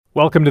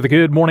Welcome to the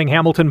Good Morning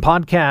Hamilton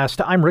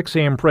podcast. I'm Rick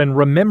Zamprin,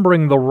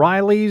 remembering the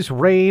Rileys'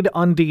 raid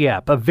on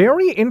Dieppe. A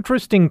very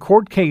interesting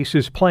court case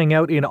is playing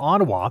out in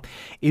Ottawa.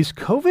 Is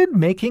COVID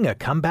making a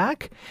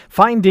comeback?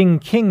 Finding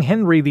King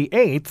Henry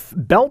VIII,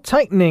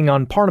 belt-tightening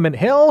on Parliament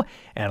Hill,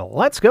 and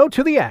let's go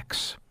to the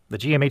X. The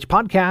GMH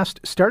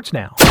podcast starts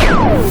now.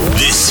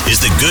 This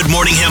is the Good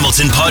Morning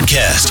Hamilton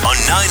podcast on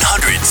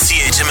 900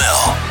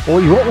 CHML.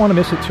 Well, you won't want to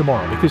miss it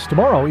tomorrow, because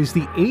tomorrow is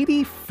the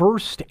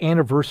 81st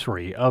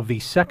anniversary of the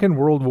Second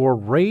World War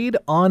raid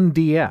on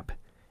Dieppe.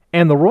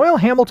 And the Royal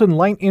Hamilton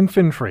Light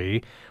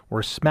Infantry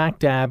were smack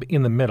dab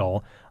in the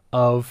middle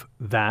of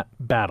that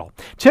battle.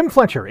 Tim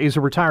Fletcher is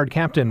a retired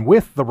captain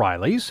with the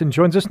Rileys and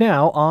joins us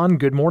now on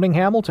Good Morning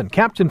Hamilton.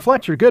 Captain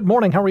Fletcher, good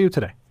morning. How are you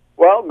today?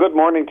 Well, good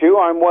morning to you.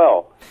 I'm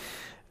well.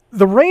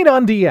 The raid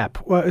on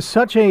Dieppe was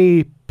such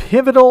a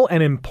pivotal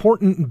and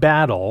important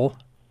battle.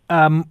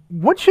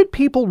 What should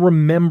people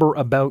remember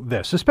about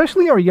this,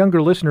 especially our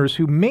younger listeners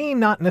who may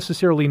not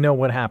necessarily know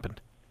what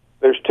happened?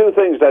 There's two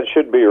things that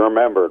should be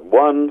remembered.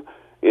 One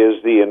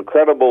is the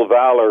incredible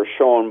valor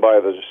shown by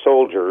the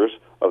soldiers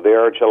of the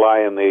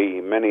Archilai and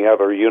the many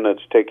other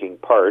units taking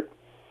part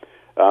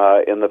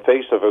in the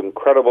face of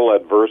incredible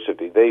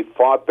adversity. They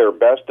fought their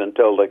best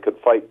until they could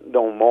fight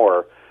no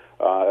more.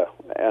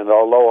 And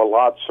although a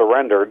lot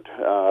surrendered,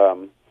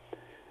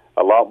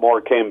 a lot more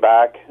came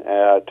back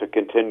to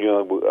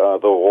continue the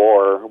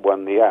war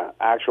when the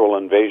actual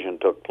invasion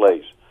took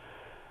place.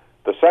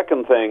 The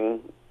second thing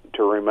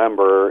to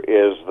remember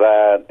is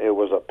that it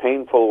was a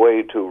painful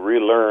way to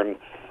relearn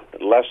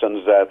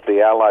lessons that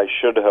the Allies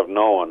should have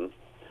known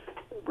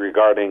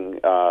regarding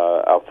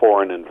a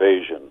foreign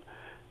invasion.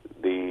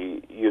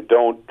 You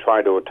don't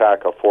try to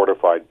attack a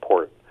fortified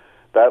port.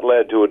 That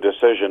led to a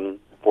decision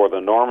for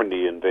the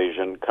Normandy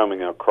invasion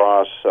coming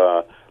across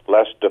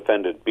less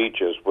defended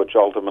beaches, which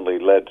ultimately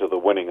led to the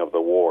winning of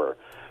the war.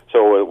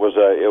 So it was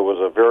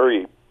a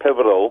very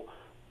pivotal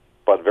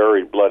but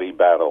very bloody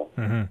battle.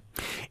 Mm-hmm.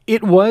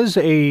 It was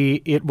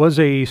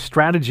a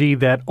strategy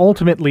that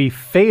ultimately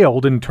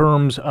failed in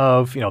terms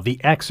of the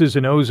X's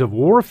and O's of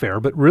warfare,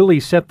 but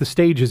really set the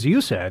stage, as you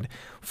said,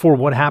 for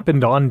what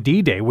happened on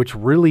D-Day, which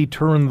really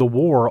turned the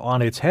war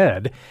on its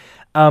head.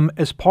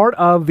 As part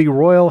of the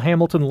Royal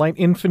Hamilton Light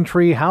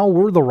Infantry, how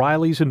were the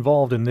Rileys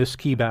involved in this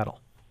key battle?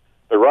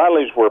 The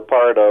Rileys were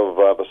part of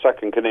the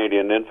 2nd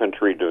Canadian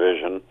Infantry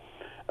Division,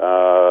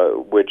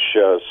 which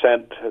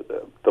sent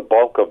the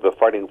bulk of the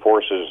fighting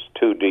forces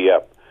to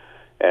Dieppe,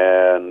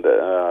 and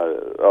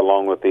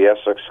along with the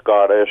Essex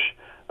Scottish,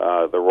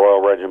 the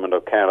Royal Regiment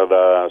of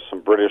Canada,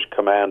 some British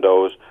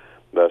commandos,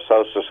 the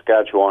South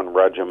Saskatchewan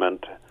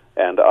Regiment,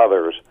 and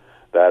others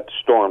that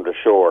stormed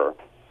ashore.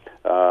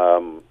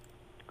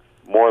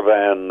 More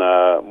than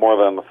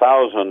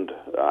 1,000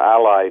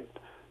 Allied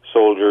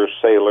soldiers,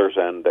 sailors,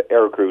 and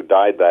aircrew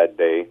died that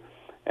day,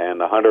 and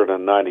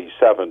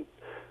 197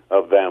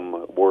 of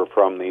them were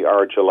from the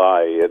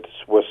Archilai. It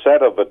was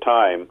said of the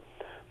time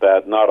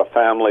that not a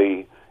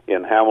family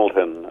in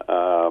Hamilton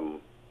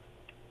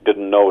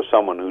didn't know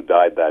someone who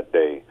died that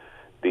day.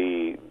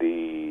 The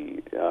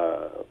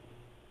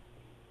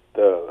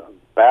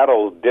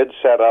battle did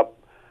set up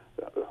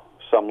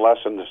some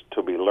lessons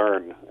to be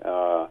learned,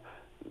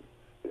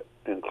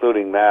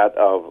 including that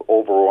of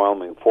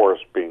overwhelming force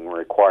being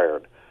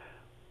required.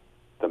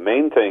 The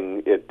main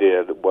thing it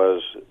did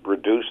was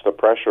reduce the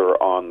pressure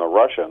on the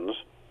Russians,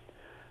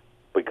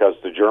 because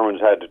the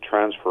Germans had to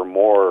transfer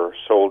more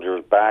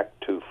soldiers back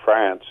to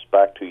France,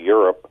 back to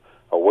Europe,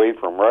 away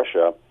from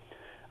Russia,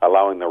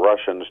 allowing the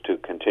Russians to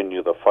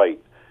continue the fight.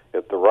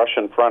 If the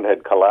Russian front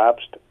had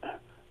collapsed,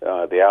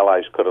 the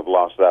Allies could have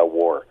lost that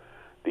war.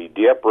 The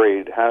Dieppe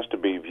raid has to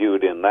be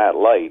viewed in that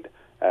light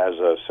as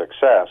a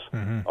success,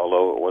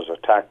 although it was a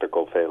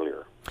tactical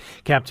failure.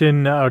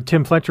 Captain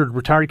Tim Fletcher,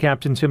 retired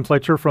Captain Tim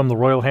Fletcher from the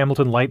Royal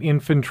Hamilton Light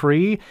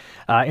Infantry,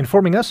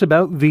 informing us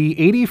about the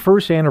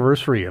 81st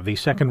anniversary of the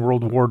Second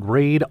World War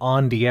raid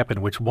on Dieppe,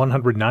 in which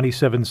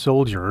 197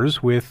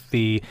 soldiers with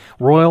the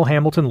Royal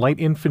Hamilton Light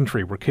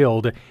Infantry were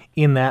killed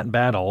in that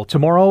battle.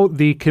 Tomorrow,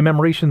 the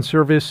commemoration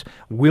service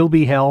will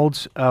be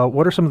held.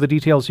 What are some of the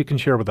details you can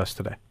share with us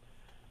today?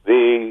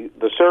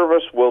 The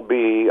service will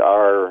be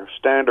our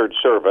standard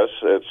service.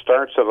 It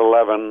starts at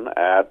 11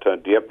 at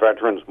Dieppe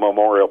Veterans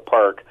Memorial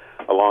Park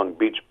along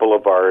Beach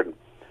Boulevard,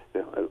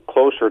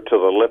 closer to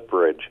the lift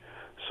bridge.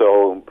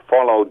 So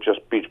follow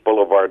just Beach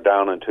Boulevard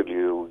down until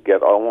you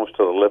get almost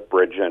to the lift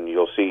bridge, and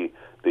you'll see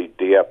the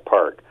Dieppe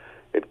Park.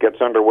 It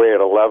gets underway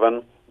at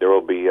 11. There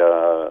will be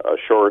a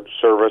short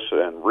service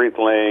and wreath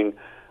laying,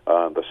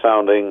 the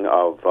sounding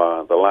of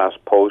the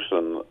last post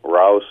and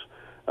rouse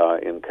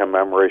in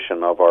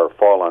commemoration of our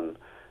fallen.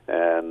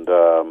 And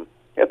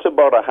it's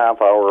about a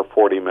half-hour,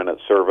 40-minute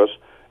service.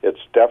 It's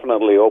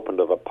definitely open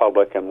to the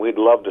public, and we'd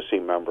love to see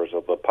members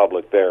of the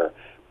public there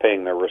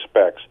paying their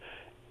respects.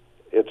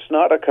 It's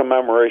not a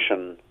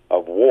commemoration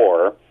of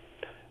war,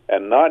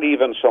 and not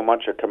even so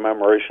much a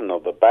commemoration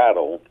of the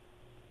battle,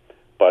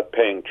 but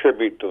paying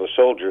tribute to the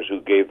soldiers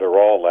who gave their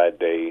all that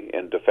day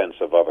in defense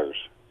of others.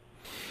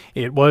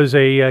 It was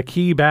a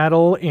key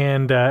battle,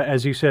 and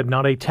as you said,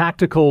 not a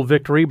tactical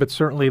victory, but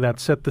certainly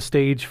that set the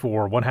stage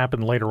for what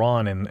happened later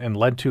on and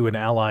led to an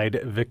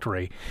Allied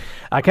victory.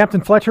 Captain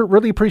Fletcher,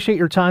 really appreciate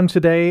your time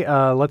today.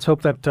 Let's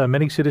hope that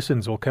many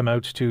citizens will come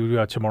out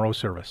to tomorrow's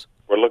service.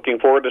 We're looking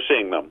forward to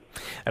seeing them.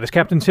 That is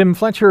Captain Tim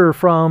Fletcher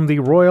from the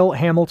Royal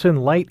Hamilton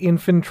Light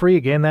Infantry.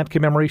 Again, that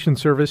commemoration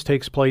service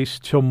takes place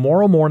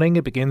tomorrow morning.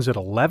 It begins at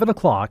 11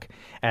 o'clock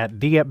at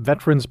Dieppe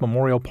Veterans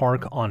Memorial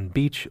Park on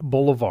Beach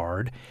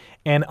Boulevard.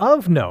 And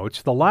of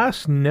note, the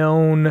last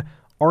known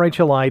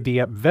RHLI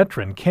Dieppe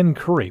veteran, Ken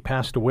Curry,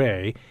 passed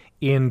away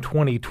in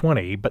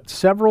 2020, but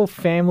several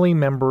family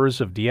members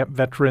of Dieppe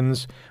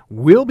veterans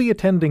will be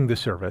attending the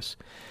service,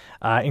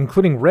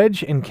 including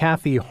Reg and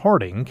Kathy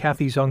Harding.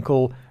 Kathy's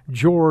uncle,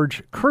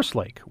 George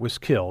Kerslake, was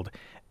killed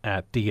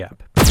at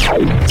Dieppe.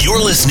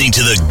 You're listening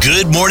to the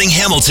Good Morning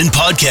Hamilton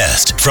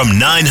podcast from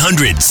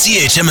 900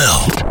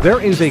 CHML. There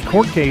is a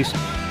court case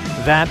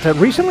that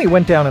recently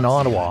went down in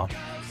Ottawa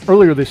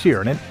earlier this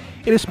year, and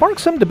it has sparked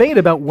some debate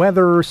about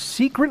whether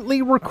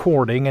secretly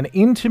recording an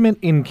intimate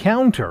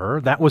encounter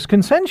that was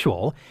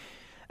consensual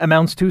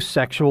amounts to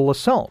sexual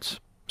assault.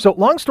 So,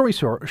 long story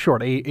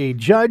short, a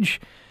judge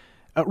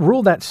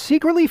ruled that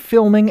secretly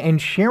filming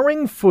and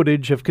sharing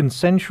footage of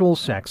consensual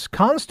sex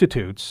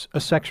constitutes a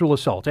sexual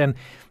assault and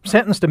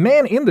sentenced a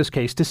man in this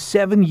case to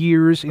 7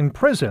 years in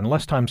prison,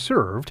 less time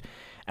served,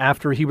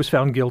 after he was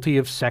found guilty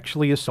of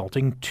sexually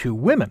assaulting 2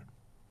 women.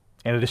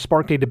 And it has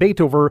sparked a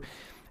debate over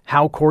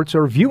how courts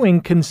are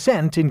viewing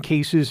consent in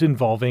cases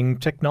involving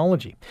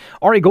technology.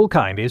 Ari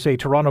Goldkind is a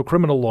Toronto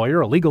criminal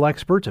lawyer, a legal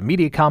expert, a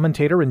media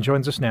commentator, and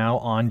joins us now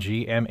on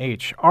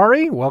GMH.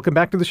 Ari, welcome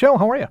back to the show.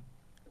 How are you?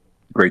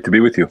 Great to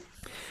be with you.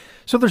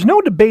 So there's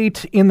no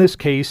debate in this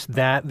case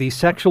that the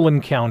sexual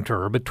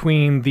encounter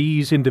between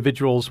these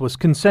individuals was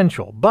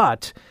consensual,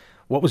 but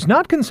what was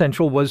not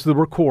consensual was the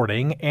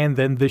recording and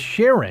then the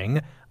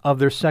sharing of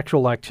their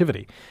sexual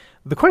activity.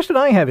 The question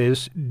I have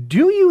is,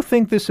 do you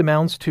think this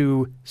amounts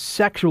to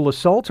sexual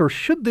assault, or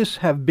should this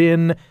have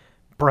been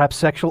perhaps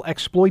sexual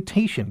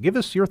exploitation? Give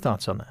us your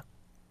thoughts on that.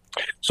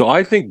 So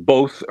I think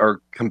both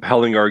are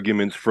compelling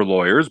arguments for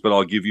lawyers, but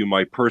I'll give you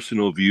my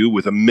personal view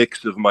with a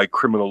mix of my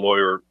criminal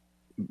lawyer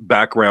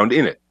background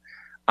in it.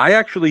 I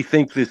actually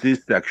think this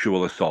is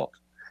sexual assault.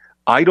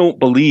 I don't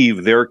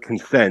believe their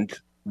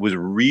consent was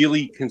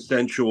really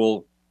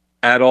consensual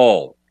at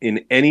all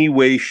in any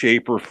way,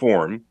 shape, or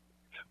form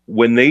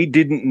when they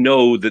didn't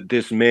know that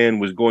this man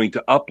was going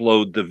to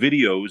upload the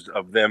videos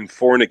of them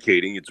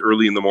fornicating. It's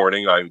early in the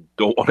morning. I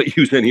don't want to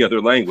use any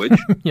other language.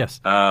 Yes.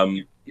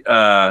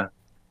 To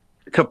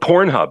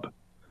Pornhub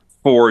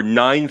for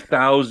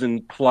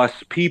 9,000 plus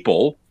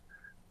people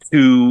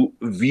to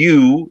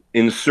view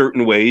in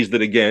certain ways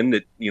that, again,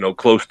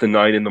 close to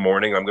 9 in the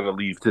morning, I'm going to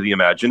leave to the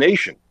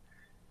imagination.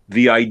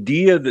 The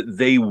idea that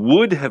they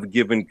would have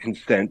given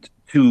consent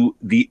to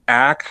the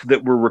acts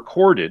that were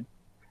recorded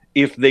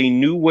if they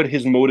knew what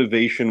his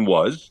motivation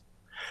was,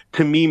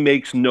 to me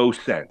makes no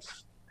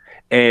sense.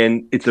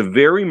 And it's a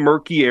very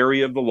murky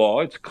area of the law.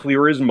 It's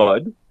clear as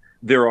mud.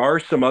 There are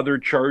some other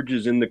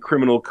charges in the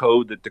criminal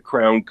code that the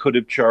Crown could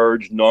have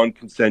charged,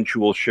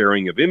 non-consensual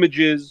sharing of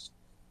images,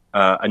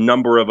 a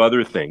number of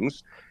other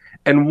things.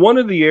 And one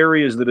of the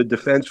areas that a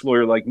defense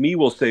lawyer like me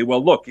will say,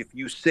 well, look, if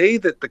you say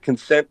that the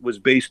consent was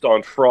based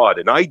on fraud,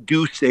 and I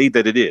do say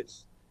that it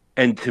is,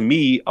 and to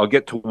me, I'll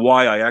get to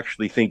why I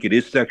actually think it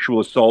is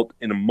sexual assault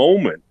in a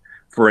moment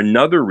for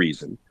another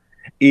reason,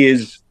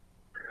 is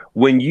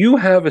when you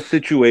have a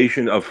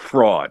situation of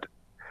fraud,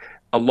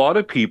 a lot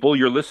of people,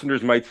 your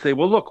listeners might say,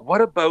 well, look,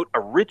 what about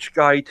a rich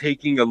guy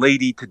taking a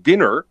lady to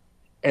dinner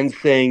and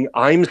saying,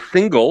 I'm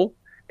single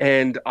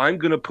and I'm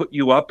going to put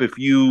you up if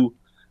you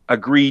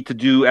agree to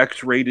do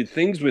X-rated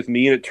things with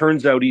me, and it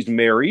turns out he's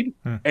married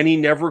and he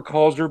never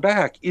calls her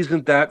back.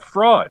 Isn't that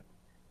fraud?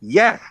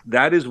 Yes,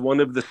 that is one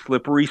of the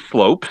slippery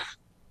slopes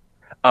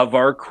of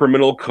our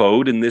criminal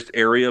code in this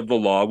area of the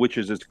law, which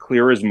is as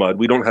clear as mud.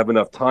 We don't have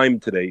enough time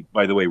today,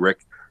 by the way,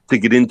 Rick, to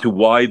get into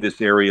why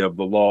this area of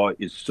the law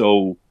is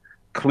so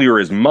clear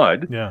as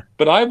mud. Yeah.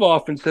 But I've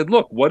often said,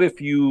 look, what if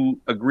you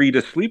agree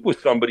to sleep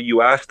with somebody,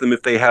 you ask them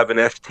if they have an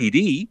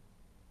STD,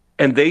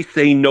 and they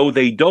say no,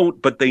 they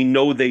don't, but they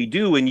know they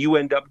do, and you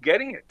end up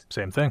getting it.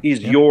 Same thing.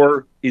 Is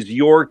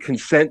your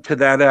consent to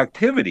that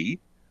activity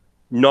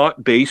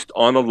not based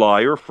on a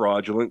lie or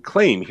fraudulent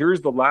claim? Here's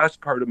the last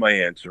part of my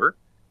answer,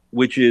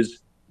 which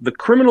is the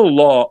criminal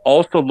law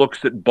also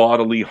looks at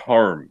bodily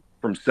harm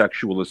from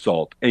sexual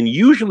assault, and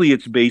usually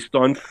it's based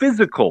on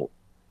physical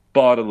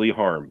bodily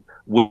harm.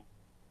 Was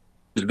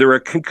there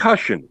a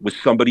concussion? Was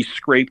somebody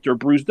scraped or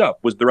bruised up?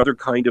 Was there other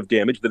kind of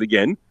damage that,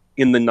 again,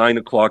 in the 9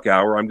 o'clock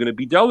hour, I'm going to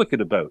be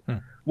delicate about?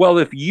 Well,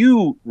 if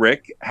you,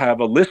 Rick, have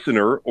a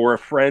listener or a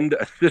friend,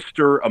 a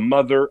sister, a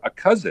mother, a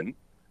cousin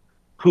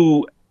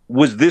who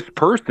was this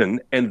person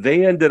and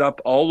they ended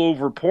up all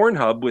over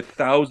Pornhub with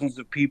thousands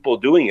of people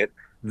doing it,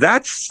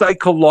 that's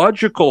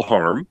psychological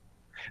harm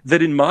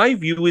that, in my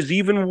view, is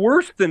even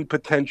worse than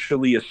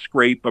potentially a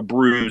scrape, a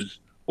bruise,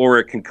 or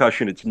a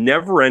concussion. It's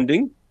never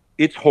ending.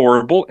 It's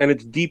horrible, and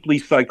it's deeply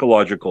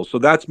psychological. So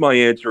that's my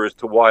answer as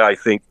to why I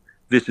think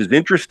this is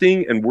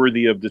interesting and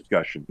worthy of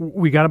discussion.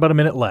 We got about a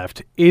minute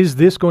left. Is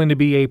this going to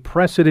be a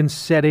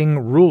precedent-setting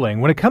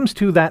ruling when it comes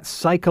to that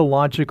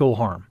psychological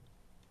harm?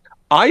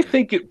 I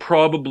think it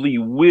probably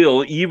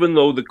will, even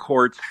though the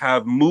courts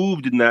have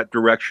moved in that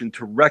direction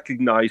to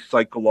recognize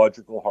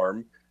psychological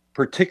harm,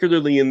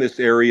 particularly in this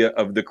area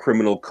of the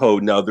criminal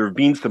code. Now, there have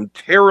been some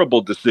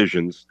terrible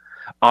decisions,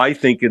 I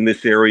think, in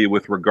this area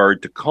with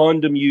regard to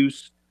condom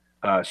use,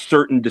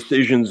 certain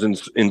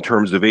decisions in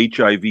terms of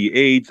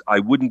HIV/AIDS.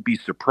 I wouldn't be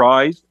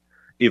surprised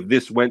if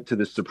this went to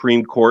the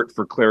Supreme Court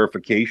for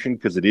clarification,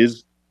 because it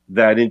is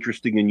that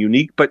interesting and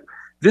unique. But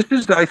this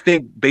is, I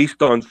think,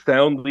 based on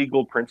sound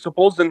legal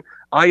principles, and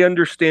I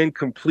understand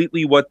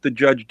completely what the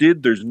judge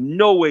did. There's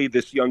no way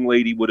this young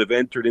lady would have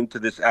entered into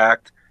this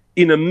act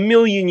in a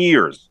million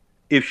years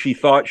if she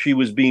thought she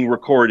was being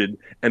recorded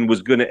and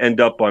was going to end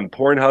up on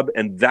Pornhub,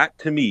 and that,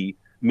 to me,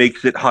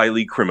 makes it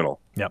highly criminal.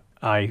 Yep,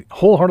 I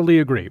wholeheartely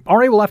agree.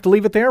 Ari, we'll have to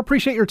leave it there.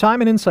 Appreciate your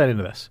time and insight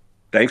into this.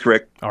 Thanks,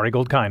 Rick. Ari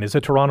Goldkind is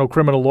a Toronto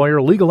criminal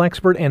lawyer, legal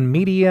expert, and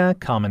media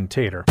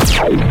commentator.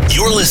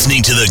 You're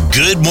listening to the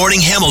Good Morning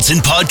Hamilton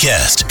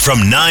podcast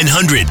from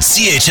 900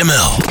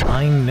 CHML.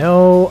 I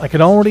know. I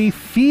can already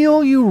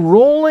feel you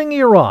rolling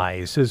your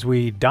eyes as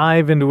we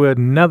dive into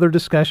another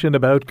discussion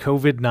about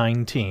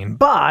COVID-19.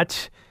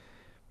 But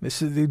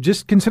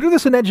just consider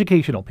this an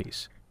educational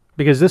piece,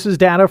 because this is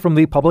data from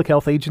the Public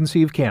Health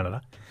Agency of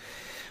Canada,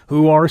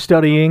 who are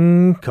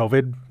studying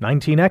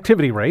COVID-19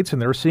 activity rates,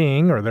 and they're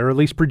seeing, or they're at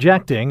least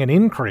projecting, an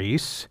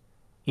increase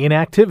in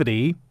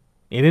activity,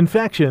 in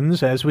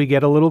infections, as we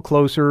get a little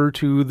closer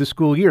to the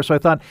school year. So I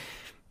thought,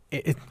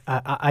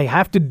 I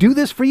have to do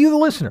this for you, the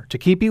listener, to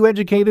keep you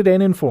educated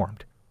and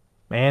informed,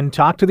 and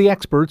talk to the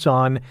experts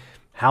on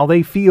how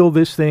they feel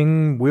this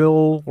thing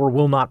will or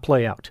will not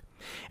play out.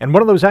 And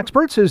one of those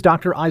experts is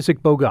Dr.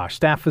 Isaac Bogosh,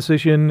 staff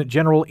physician,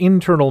 general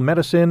internal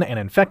medicine and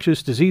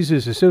infectious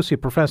diseases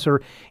associate professor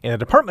in the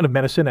Department of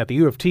Medicine at the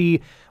U of T,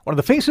 one of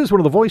the faces,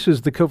 one of the voices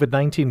of the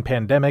COVID-19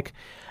 pandemic.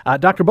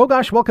 Dr.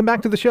 Bogosh, welcome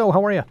back to the show.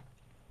 How are you?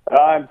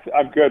 I'm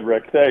good,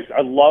 Rick. Thanks.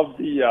 I love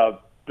the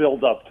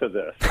build up to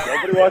this.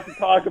 Nobody wants to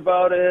talk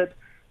about it.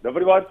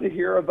 Nobody wants to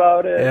hear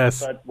about it.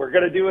 Yes. But we're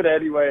going to do it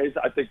anyways.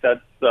 I think that's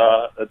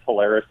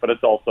hilarious, but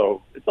it's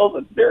also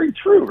very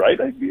true, right?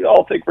 We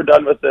all think we're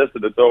done with this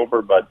and it's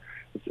over, but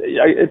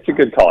it's a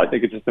good call. I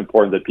think it's just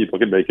important that people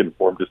can make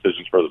informed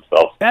decisions for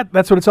themselves.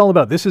 That's what it's all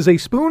about. This is a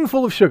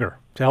spoonful of sugar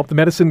to help the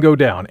medicine go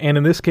down. And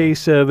in this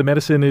case, the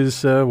medicine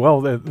is,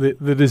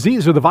 the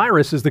disease or the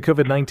virus is the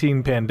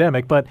COVID-19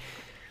 pandemic. But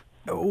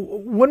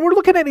when we're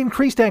looking at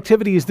increased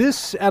activity, is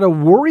this at a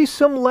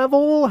worrisome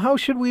level? How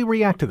should we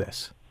react to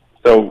this?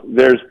 So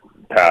there's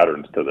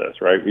patterns to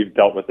this, right? We've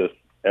dealt with this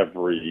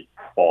every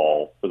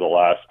fall for the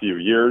last few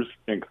years,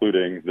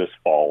 including this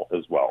fall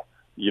as well.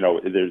 You know,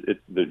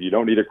 you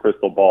don't need a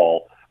crystal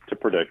ball to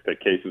predict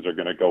that cases are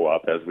going to go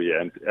up as we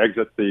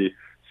exit the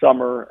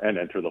summer and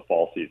enter the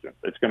fall season.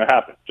 It's going to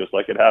happen, just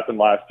like it happened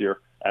last year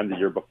and the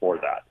year before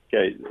that.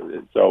 Okay,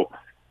 so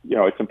you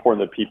know, it's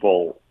important that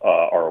people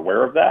are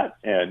aware of that.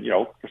 And, you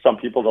know, for some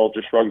people, they'll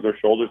just shrug their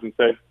shoulders and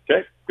say,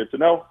 okay, good to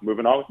know,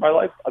 moving on with my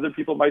life. Other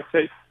people might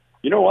say,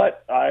 you know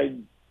what,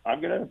 I'm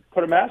going to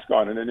put a mask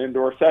on in an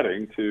indoor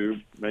setting to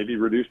maybe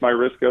reduce my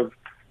risk of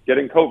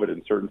getting COVID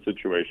in certain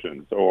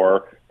situations.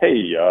 Or, hey,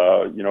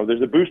 you know,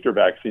 there's a booster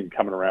vaccine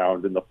coming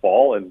around in the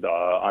fall, and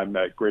I'm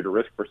at greater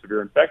risk for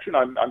severe infection.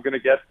 I'm going to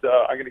get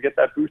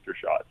that booster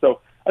shot. So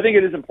I think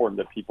it is important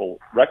that people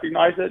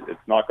recognize it.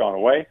 It's not gone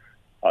away.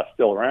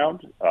 Still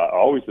around,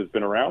 always has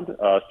been around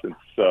since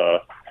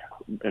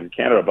in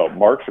Canada about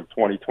March of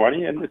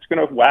 2020, and it's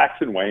going to wax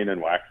and wane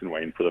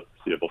for the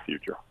foreseeable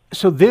future.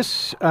 So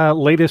this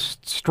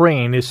latest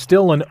strain is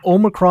still an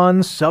Omicron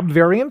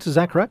subvariant, is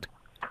that correct?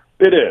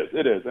 It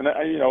is, and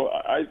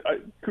I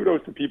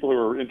kudos to people who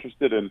are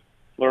interested in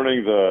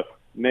learning the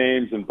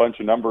names and bunch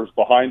of numbers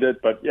behind it.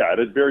 But yeah, at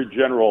a very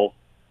general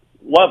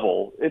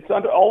level, it's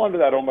all under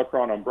that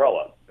Omicron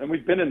umbrella, and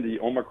we've been in the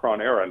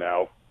Omicron era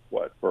now.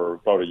 For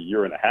about a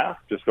year and a half,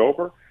 just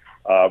over.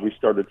 We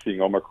started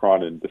seeing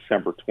Omicron in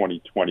December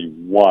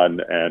 2021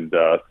 and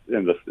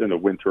in the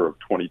winter of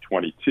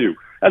 2022.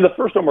 And the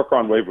first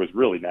Omicron wave was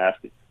really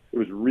nasty. It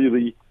was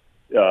really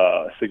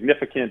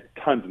significant.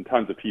 Tons and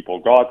tons of people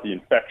got the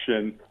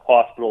infection.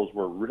 Hospitals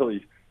were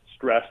really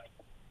stressed.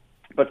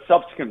 But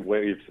subsequent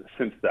waves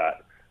since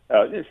that,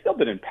 it's still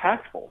been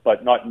impactful,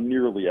 but not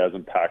nearly as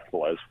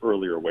impactful as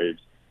earlier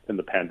waves in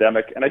the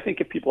pandemic. And I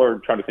think if people are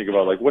trying to think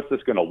about, like, what's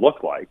this going to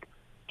look like,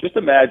 just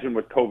imagine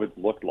what COVID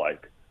looked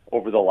like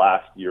over the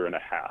last year and a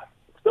half.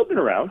 It's still been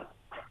around.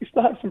 We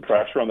still have some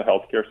pressure on the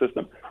healthcare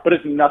system, but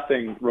it's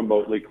nothing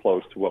remotely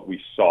close to what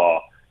we saw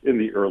in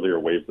the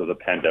earlier waves of the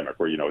pandemic,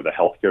 where, you know, the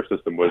healthcare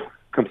system was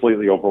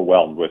completely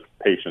overwhelmed with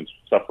patients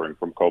suffering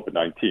from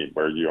COVID-19,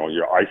 where, you know,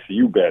 your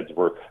ICU beds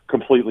were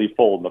completely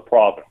full in the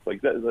province.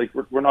 Like that,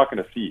 we're not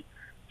going to see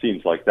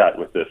scenes like that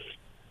with this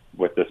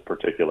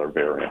particular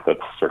variant that's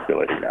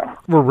circulating now.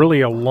 We're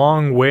really a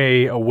long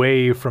way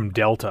away from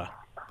Delta.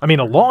 I mean,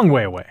 a long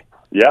way away.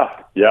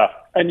 Yeah.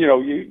 And,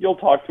 you'll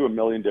talk to a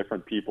million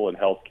different people in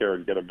healthcare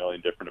and get a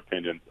million different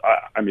opinions.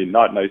 I mean,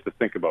 not nice to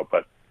think about,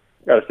 but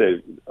I got to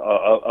say,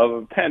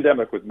 a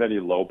pandemic with many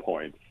low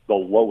points, the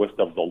lowest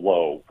of the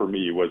low for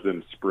me was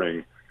in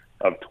spring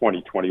of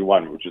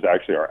 2021, which is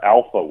actually our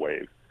alpha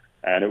wave.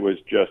 And it was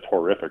just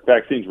horrific.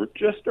 Vaccines were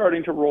just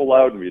starting to roll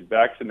out, and we had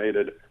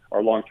vaccinated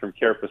our long-term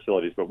care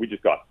facilities, but we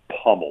just got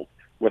pummeled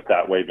with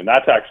that wave. And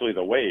that's actually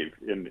the wave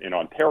in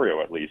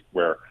Ontario, at least,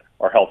 where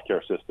our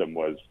healthcare system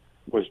was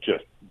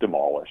just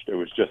demolished. It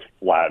was just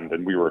flattened,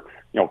 and we were,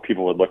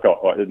 people would look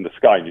up in the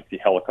sky and you'd see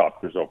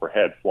helicopters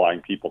overhead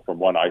flying people from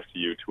one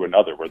ICU to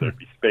another, where there'd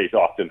be space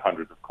often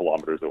hundreds of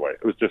kilometers away.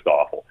 It was just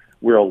awful.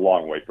 We're a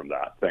long way from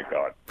that, thank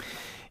God.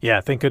 Yeah,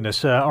 thank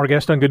goodness. Our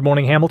guest on Good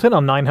Morning Hamilton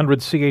on 900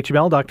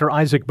 CHML, Dr.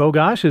 Isaac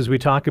Bogosh, as we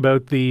talk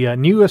about the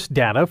newest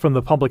data from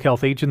the Public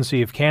Health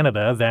Agency of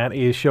Canada that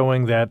is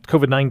showing that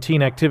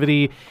COVID-19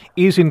 activity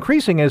is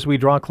increasing as we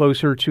draw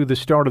closer to the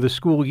start of the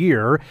school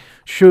year.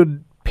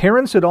 Should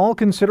parents at all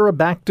consider a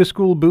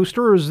back-to-school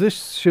booster, or is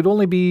this should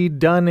only be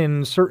done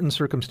in certain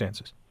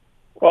circumstances?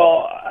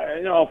 Well,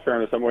 in all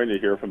fairness, I'm waiting to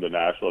hear from the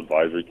National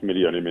Advisory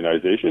Committee on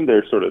Immunization.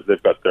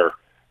 They've got their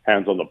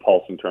hands on the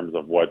pulse in terms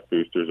of what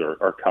boosters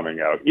are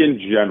coming out. In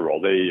general,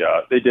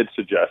 they did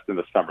suggest in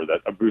the summer that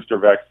a booster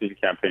vaccine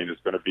campaign is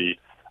going to be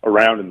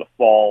around in the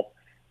fall,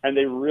 and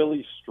they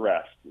really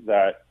stressed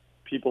that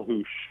people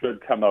who should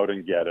come out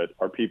and get it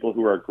are people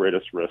who are at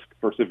greatest risk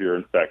for severe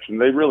infection.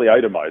 They really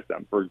itemize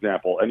them. For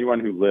example, anyone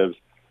who lives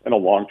in a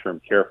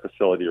long-term care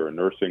facility or a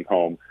nursing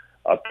home,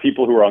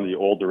 people who are on the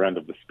older end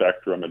of the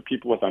spectrum, and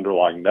people with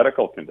underlying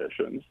medical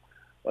conditions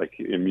like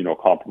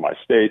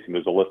immunocompromised states, and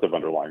there's a list of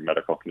underlying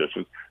medical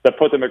conditions that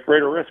put them at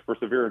greater risk for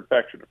severe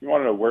infection. If you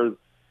want to know where,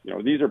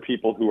 these are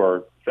people who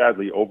are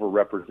sadly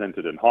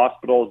overrepresented in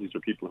hospitals. These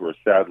are people who are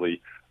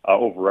sadly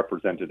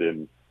overrepresented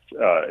in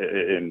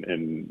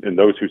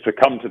those who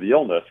succumb to the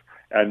illness,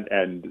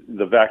 and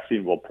the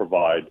vaccine will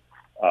provide,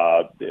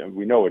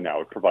 we know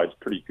now, it provides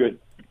pretty good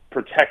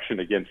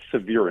protection against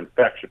severe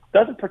infection. It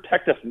doesn't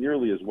protect us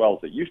nearly as well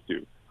as it used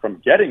to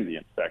from getting the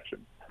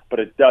infection, but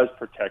it does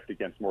protect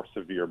against more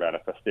severe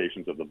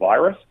manifestations of the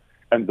virus,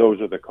 and those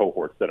are the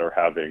cohorts that are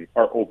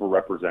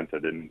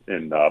overrepresented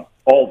in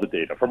all the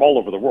data from all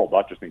over the world,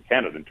 not just in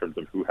Canada, in terms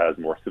of who has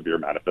more severe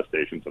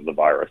manifestations of the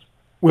virus.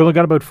 Well, we've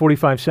got about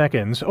 45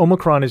 seconds.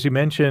 Omicron, as you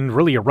mentioned,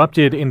 really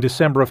erupted in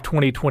December of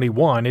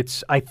 2021.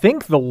 It's, I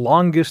think, the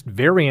longest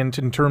variant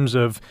in terms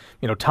of,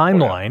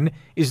 timeline. Oh,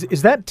 yeah.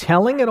 Is that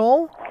telling at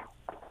all?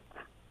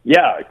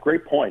 Yeah,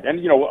 great point. And,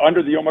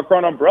 under the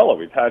Omicron umbrella,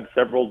 we've had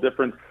several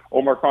different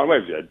Omicron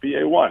waves. You had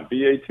BA1,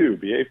 BA2,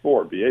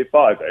 BA4, BA5,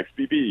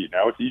 XBB,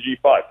 now it's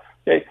EG5,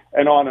 okay,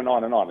 and on and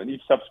on and on. And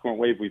each subsequent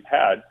wave we've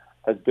had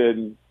has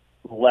been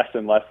less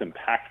and less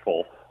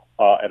impactful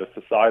at a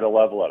societal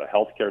level, at a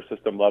healthcare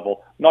system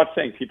level. Not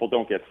saying people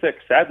don't get sick.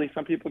 Sadly,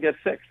 some people get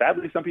sick.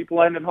 Sadly, some people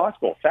land in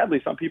hospital. Sadly,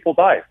 some people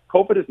die.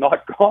 COVID is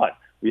not gone.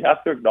 We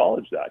have to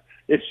acknowledge that.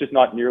 It's just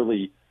not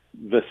nearly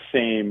the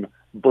same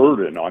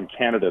burden on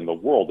Canada and the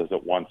world as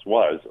it once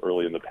was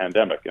early in the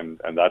pandemic, and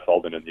that's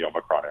all been in the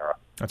Omicron era.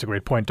 That's a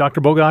great point.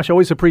 Dr. Bogosh,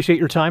 always appreciate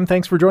your time.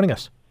 Thanks for joining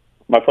us.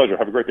 My pleasure.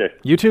 Have a great day.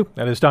 You too.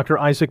 That is Dr.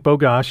 Isaac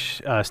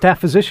Bogosh, staff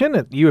physician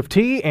at U of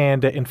T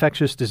and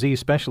infectious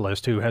disease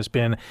specialist who has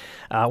been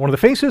one of the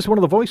faces, one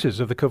of the voices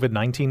of the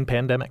COVID-19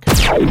 pandemic.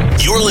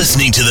 You're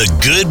listening to the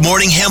Good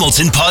Morning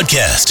Hamilton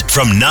podcast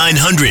from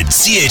 900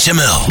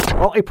 CHML.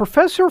 Well, a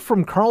professor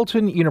from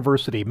Carleton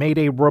University made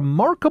a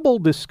remarkable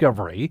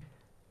discovery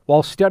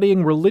while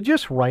studying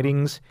religious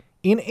writings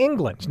in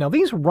England. Now,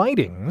 these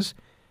writings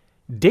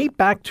date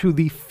back to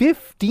the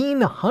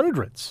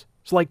 1500s.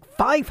 It's like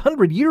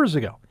 500 years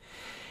ago.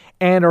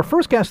 And our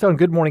first guest on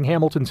Good Morning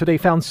Hamilton today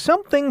found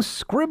something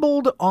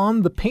scribbled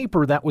on the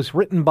paper that was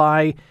written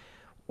by,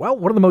 well,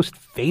 one of the most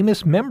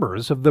famous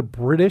members of the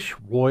British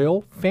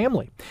royal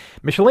family.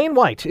 Micheline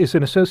White is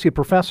an associate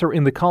professor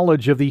in the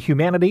College of the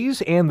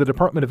Humanities and the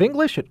Department of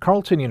English at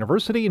Carleton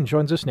University and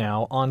joins us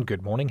now on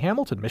Good Morning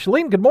Hamilton.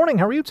 Micheline, good morning.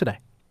 How are you today?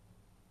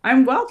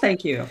 I'm well,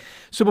 thank you.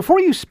 So before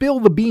you spill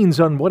the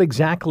beans on what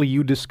exactly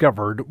you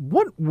discovered,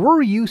 what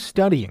were you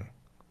studying?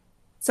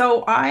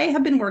 So I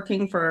have been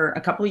working for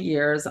a couple of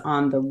years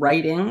on the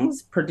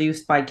writings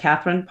produced by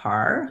Catherine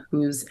Parr,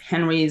 who's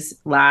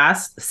Henry's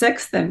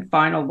sixth and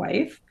final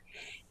wife.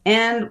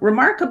 And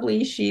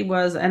remarkably, she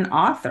was an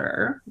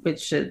author,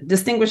 which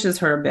distinguishes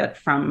her a bit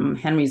from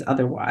Henry's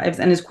other wives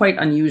and is quite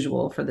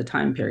unusual for the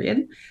time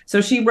period.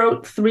 So she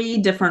wrote 3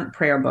 different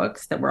prayer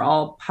books that were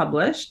all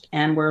published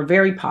and were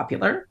very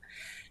popular.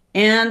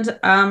 And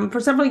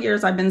for several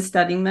years, I've been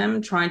studying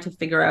them, trying to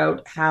figure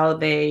out how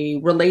they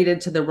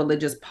related to the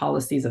religious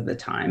policies of the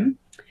time.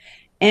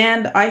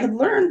 And I had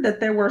learned that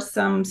there were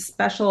some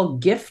special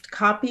gift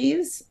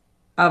copies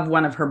of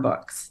one of her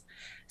books.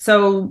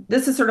 So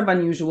this is sort of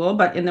unusual,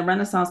 but in the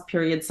Renaissance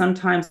period,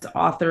 sometimes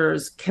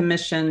authors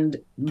commissioned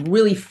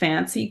really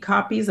fancy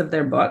copies of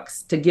their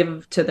books to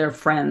give to their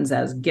friends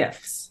as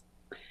gifts.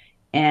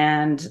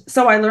 And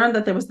so I learned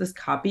that there was this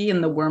copy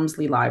in the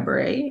Wormsley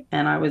Library,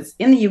 and I was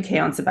in the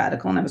UK on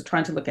sabbatical, and I was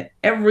trying to look at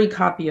every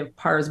copy of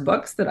Parr's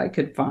books that I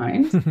could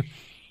find.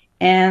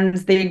 And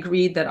they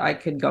agreed that I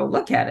could go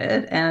look at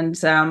it. And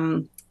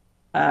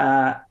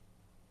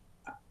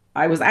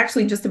I was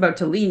actually just about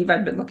to leave.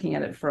 I'd been looking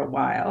at it for a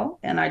while,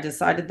 and I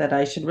decided that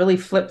I should really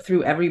flip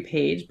through every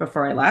page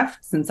before I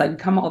left, since I'd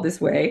come all this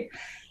way.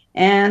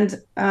 And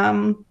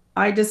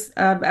I just,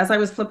 as I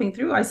was flipping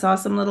through, I saw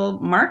some little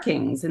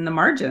markings in the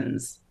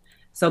margins.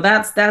 So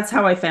that's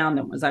how I found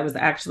them, was I was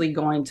actually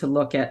going to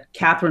look at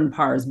Catherine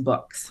Parr's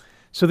books.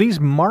 So these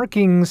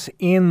markings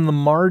in the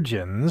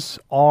margins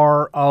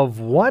are of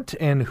what,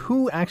 and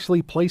who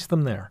actually placed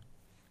them there?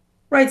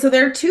 Right. So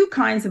there are two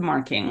kinds of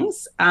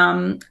markings.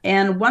 And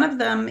one of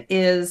them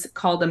is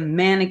called a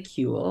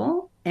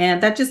manicule.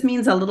 And that just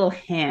means a little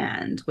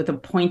hand with a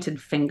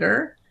pointed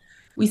finger.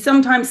 We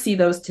sometimes see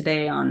those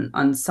today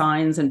on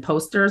signs and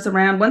posters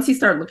around. Once you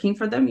start looking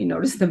for them, you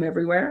notice them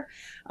everywhere.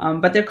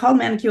 But they're called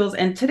manicules.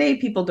 And today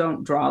people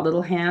don't draw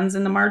little hands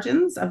in the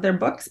margins of their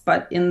books.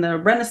 But in the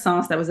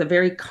Renaissance, that was a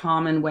very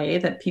common way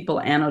that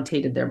people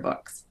annotated their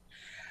books.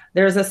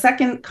 There's a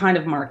second kind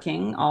of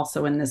marking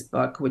also in this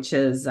book, which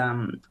is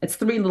it's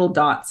three little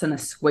dots and a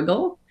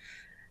squiggle,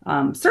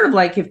 sort of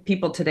like if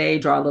people today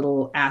draw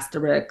little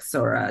asterisks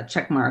or a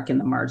check mark in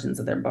the margins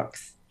of their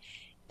books.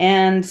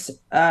 And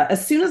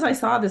as soon as I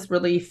saw this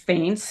really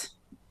faint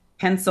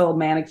pencil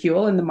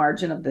manicule in the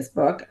margin of this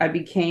book, I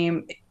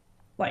became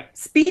like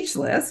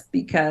speechless,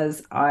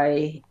 because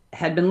I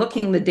had been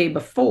looking the day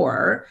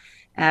before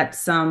at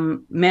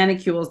some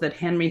manicules that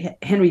Henry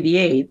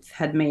VIII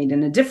had made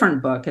in a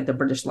different book at the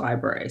British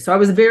Library. So I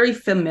was very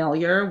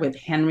familiar with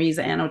Henry's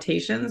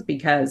annotations,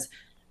 because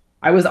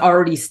I was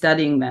already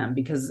studying them,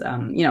 because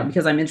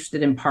because I'm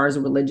interested in Parr's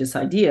religious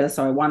ideas.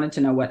 So I wanted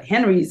to know what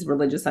Henry's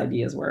religious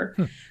ideas were.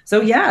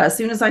 So yeah, as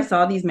soon as I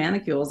saw these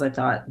manicules, I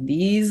thought,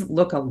 these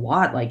look a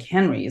lot like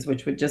Henry's,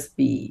 which would just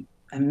be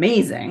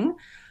amazing.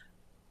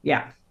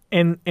 Yeah.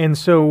 And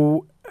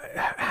so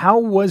how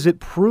was it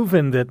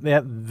proven that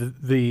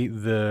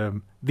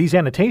these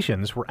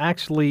annotations were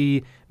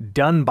actually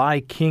done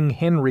by King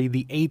Henry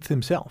VIII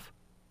himself?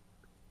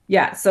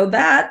 Yeah, so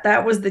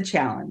that was the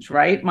challenge,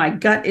 right? My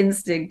gut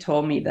instinct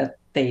told me that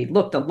they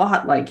looked a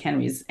lot like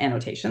Henry's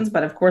annotations,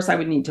 but of course I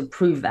would need to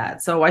prove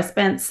that. So I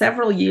spent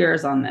several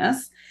years on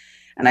this,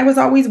 and I was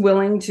always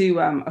willing to,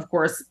 of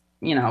course,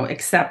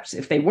 accept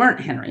if they weren't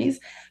Henry's.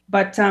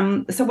 But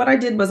so what I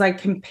did was I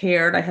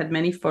had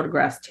many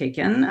photographs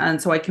taken.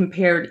 And so I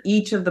compared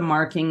each of the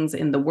markings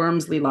in the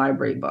Wormsley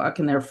Library book,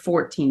 and there are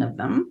 14 of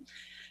them.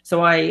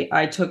 So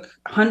I took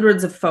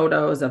hundreds of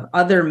photos of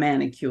other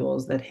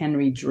manicules that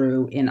Henry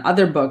drew in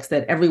other books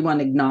that everyone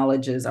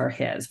acknowledges are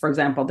his. For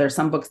example, there's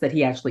some books that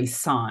he actually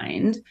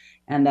signed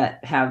and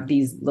that have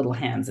these little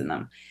hands in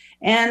them.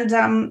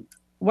 And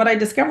what I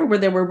discovered were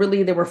there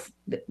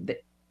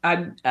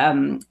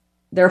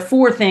are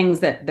four things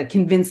that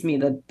convinced me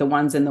that the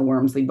ones in the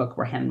Wormsley book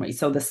were Henry.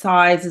 So the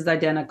size is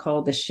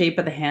identical. The shape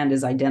of the hand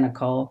is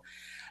identical.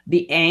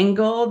 The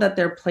angle that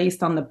they're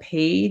placed on the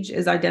page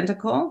is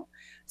identical.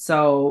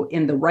 So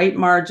in the right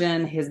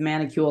margin, his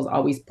manicules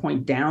always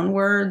point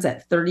downwards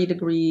at 30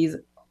 degrees.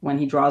 When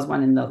he draws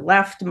one in the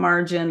left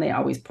margin, they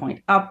always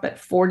point up at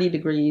 40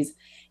 degrees.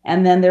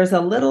 And then there's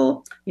a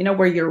little,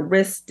 where your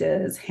wrist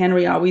is,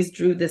 Henry always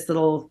drew this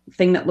little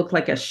thing that looked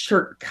like a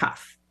shirt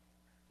cuff,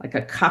 like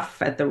a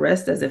cuff at the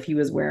wrist, as if he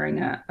was wearing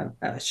a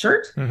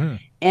shirt. Mm-hmm.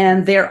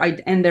 And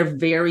they're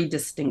very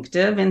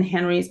distinctive in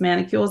Henry's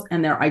manicules,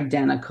 and they're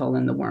identical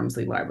in the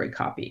Wormsley Library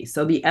copy.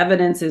 So the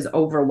evidence is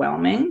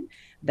overwhelming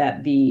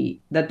that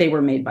they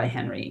were made by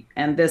Henry.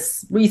 And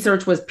this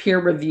research was peer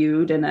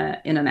reviewed in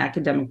an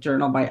academic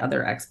journal by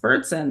other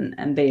experts,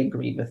 and they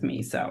agreed with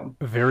me. So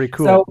very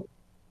cool. So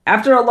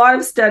after a lot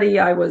of study,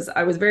 I was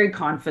very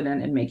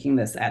confident in making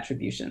this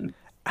attribution.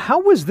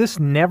 How was this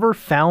never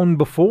found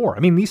before? I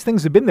mean, these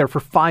things have been there for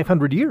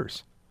 500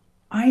 years.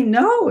 I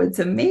know, it's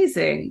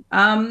amazing.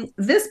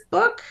 This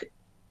book,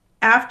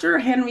 after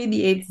Henry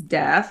VIII's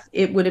death,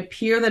 it would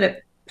appear that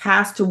it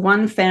passed to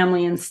one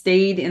family and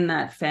stayed in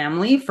that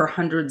family for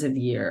hundreds of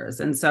years.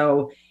 And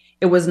so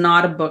it was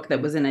not a book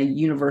that was in a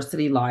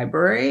university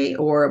library,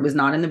 or it was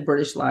not in the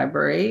British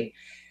Library.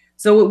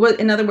 So it was,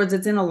 in other words,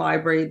 it's in a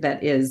library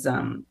that is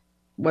it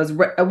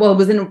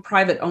was in a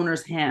private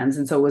owner's hands,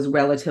 and so it was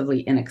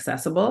relatively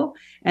inaccessible.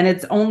 And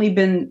it's only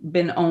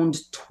been owned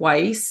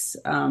twice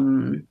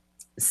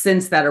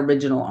since that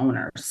original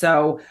owner.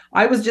 So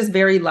I was just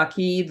very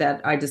lucky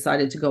that I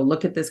decided to go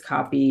look at this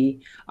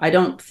copy. I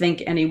don't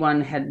think anyone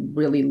had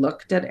really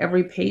looked at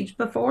every page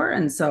before,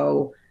 and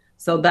so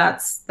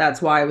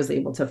that's why I was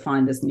able to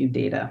find this new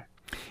data.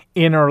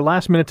 In our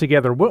last minute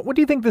together, what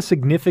do you think the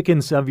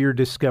significance of your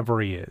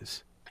discovery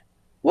is?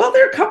 Well,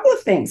 there are a couple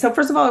of things. So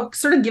first of all, it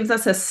sort of gives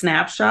us a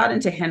snapshot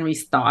into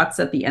Henry's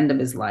thoughts at the end of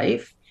his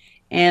life.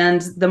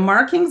 And the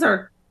markings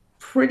are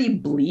pretty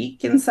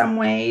bleak in some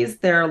ways.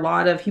 There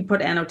are he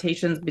put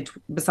annotations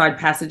beside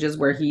passages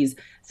where he's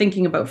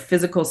thinking about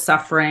physical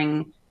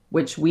suffering,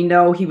 which we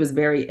know he was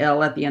very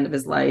ill at the end of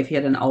his life. He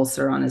had an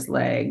ulcer on his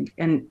leg.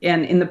 And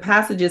in the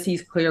passages,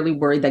 he's clearly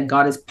worried that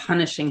God is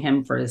punishing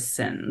him for his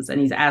sins, and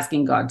he's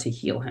asking God to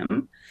heal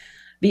him.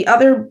 The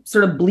other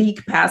sort of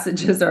bleak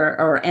passages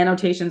or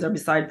annotations are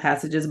beside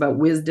passages about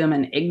wisdom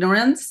and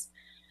ignorance,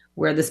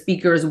 where the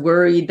speaker is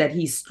worried that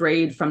he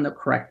strayed from the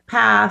correct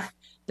path,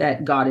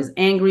 that God is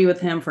angry with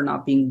him for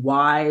not being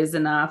wise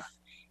enough,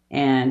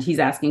 and he's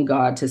asking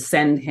God to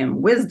send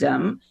him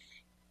wisdom.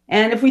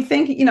 And if we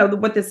think,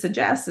 what this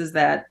suggests is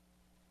that,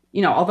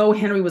 although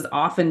Henry was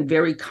often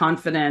very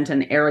confident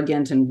and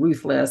arrogant and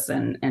ruthless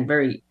and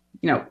very,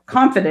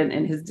 confident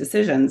in his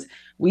decisions,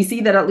 we see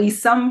that at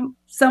least some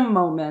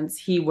moments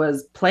he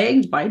was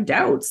plagued by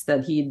doubts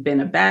that he'd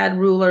been a bad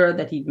ruler,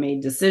 that he'd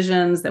made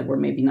decisions that were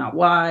maybe not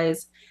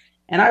wise.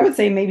 And I would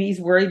say maybe he's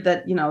worried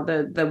that,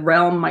 the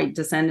realm might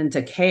descend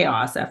into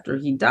chaos after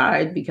he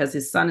died, because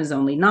his son is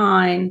only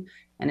 9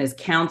 and his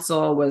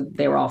council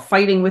they were all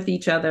fighting with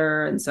each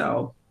other. And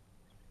so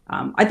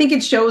I think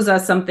it shows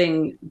us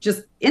something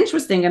just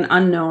interesting and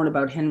unknown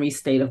about Henry's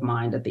state of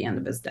mind at the end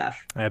of his death.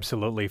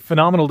 Absolutely.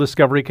 Phenomenal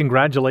discovery.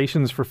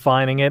 Congratulations for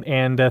finding it.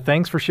 And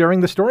thanks for sharing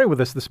the story with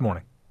us this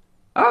morning.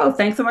 Oh,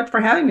 thanks so much for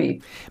having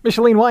me.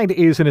 Micheline White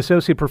is an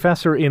associate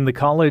professor in the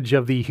College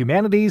of the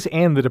Humanities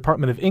and the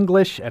Department of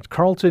English at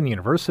Carleton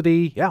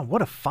University. Yeah,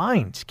 what a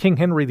find. King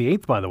Henry VIII,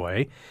 by the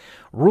way,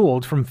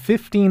 ruled from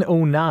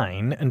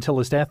 1509 until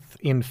his death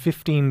in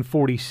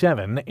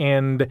 1547.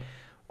 And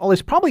well,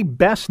 is probably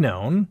best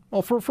known,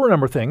 for a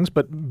number of things,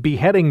 but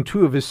beheading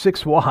 2 of his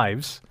 6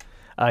 wives,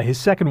 his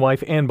second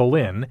wife, Anne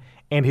Boleyn,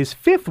 and his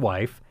 5th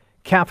wife,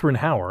 Catherine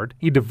Howard.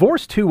 He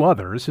divorced 2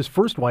 others, his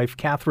first wife,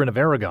 Catherine of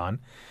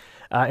Aragon,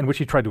 in which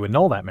he tried to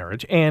annul that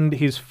marriage, and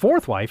his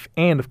 4th wife,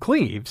 Anne of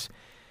Cleves.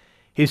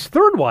 His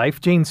 3rd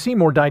wife, Jane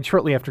Seymour, died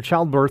shortly after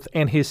childbirth,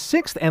 and his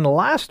 6th and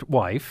last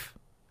wife,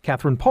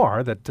 Catherine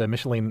Parr, that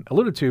Micheline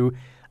alluded to,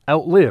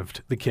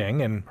 outlived the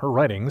king, and her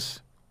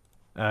writings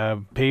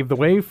paved the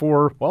way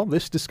for,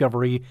 this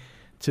discovery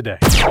today.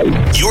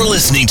 You're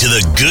listening to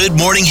the Good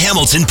Morning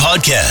Hamilton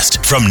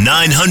podcast from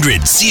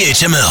 900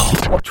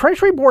 CHML. Well,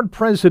 Treasury Board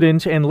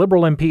President and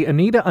Liberal MP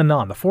Anita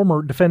Anand, the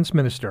former defense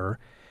minister,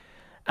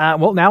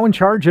 now in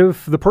charge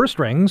of the purse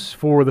strings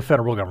for the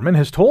federal government,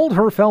 has told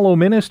her fellow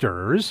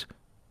ministers,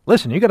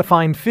 listen, you got to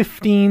find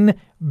 $15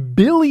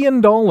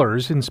 billion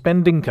in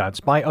spending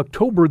cuts by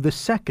October the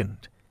 2nd.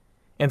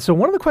 And so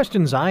one of the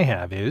questions I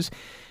have is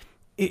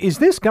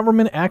this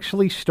government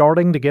actually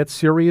starting to get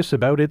serious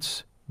about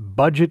its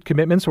budget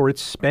commitments or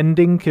its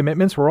spending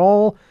commitments? We're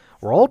all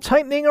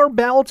tightening our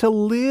belt a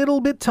little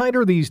bit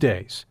tighter these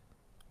days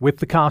with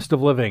the cost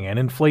of living and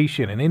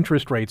inflation and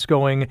interest rates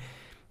going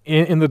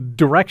in the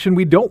direction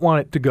we don't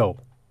want it to go.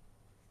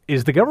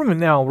 Is the government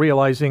now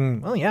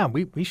realizing,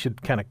 we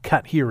should kind of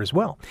cut here as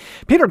well?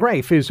 Peter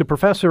Grafe is a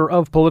professor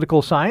of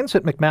political science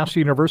at McMaster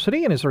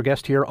University and is our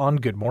guest here on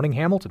Good Morning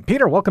Hamilton.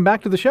 Peter, welcome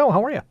back to the show.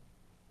 How are you?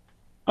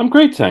 I'm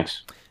great,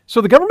 thanks. So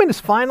the government is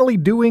finally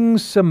doing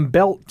some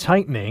belt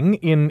tightening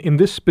in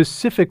this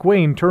specific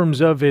way in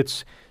terms of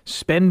its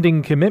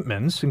spending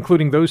commitments,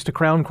 including those to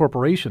crown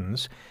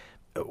corporations.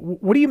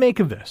 What do you make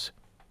of this?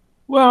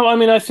 Well,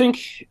 I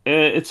think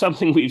it's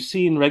something we've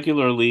seen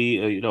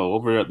regularly,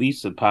 over at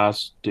least the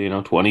past,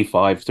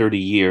 25, 30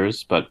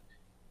 years, but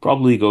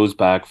probably goes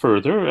back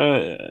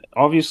further.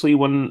 Obviously,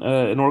 when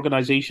an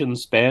organization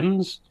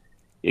spends,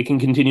 it can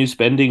continue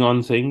spending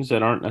on things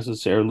that aren't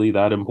necessarily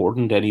that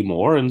important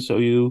anymore. And so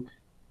you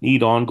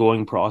need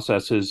ongoing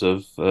processes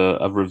of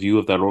review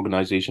of that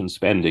organization's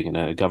spending. And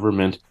a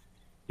government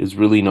is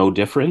really no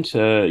different.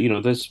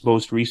 This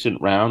most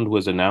recent round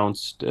was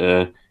announced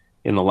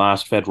in the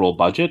last federal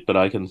budget, but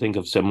I can think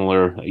of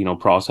similar,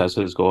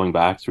 processes going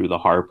back through the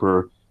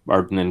Harper,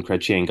 Martin, and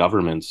Chrétien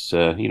governments.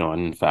 And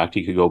in fact,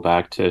 you could go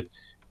back to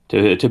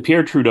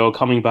Pierre Trudeau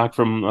coming back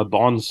from a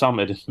Bonn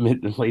summit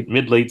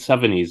mid-late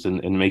 70s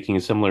and making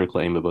a similar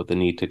claim about the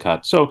need to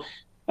cut. So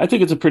I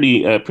think it's a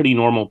pretty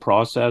normal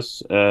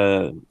process.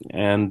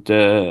 And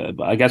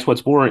I guess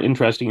what's more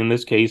interesting in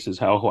this case is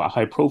how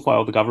high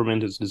profile the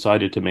government has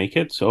decided to make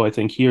it. So I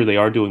think here they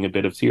are doing a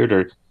bit of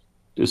theater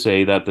to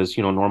say that this,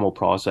 normal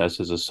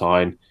process is a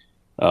sign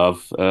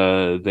of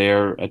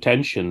their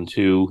attention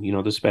to,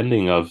 the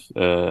spending of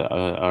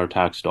our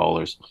tax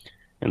dollars.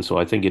 And so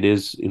I think it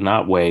is in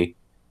that way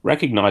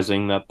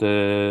recognizing that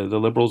the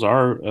Liberals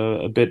are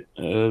a bit,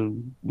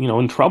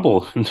 in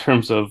trouble in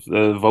terms of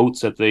the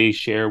votes that they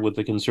share with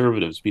the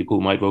Conservatives, people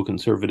who might vote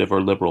Conservative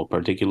or Liberal,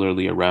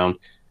 particularly around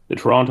the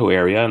Toronto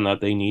area, and that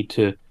they need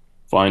to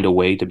find a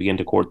way to begin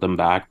to court them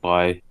back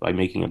by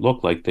making it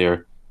look like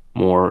they're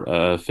more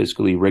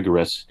fiscally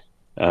rigorous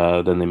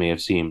than they may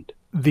have seemed.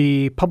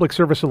 The Public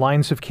Service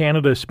Alliance of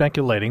Canada is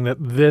speculating that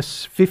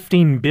this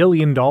 $15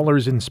 billion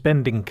in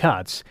spending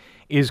cuts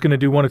is going to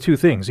do one of two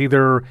things.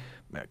 Either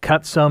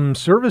cut some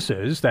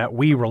services that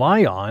we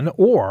rely on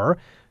or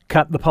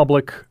cut the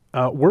public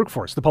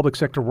workforce, the public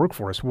sector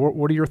workforce.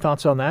 What are your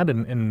thoughts on that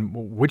and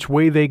which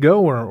way they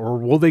go or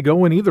will they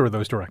go in either of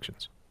those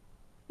directions?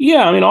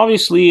 Yeah, I mean,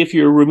 obviously, if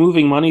you're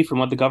removing money from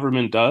what the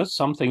government does,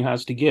 something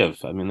has to give.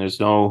 I mean,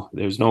 there's no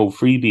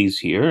freebies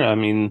here. I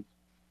mean,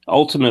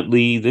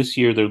 ultimately, this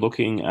year they're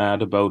looking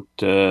at about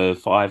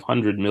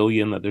 500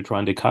 million that they're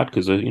trying to cut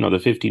because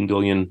the 15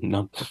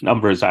 billion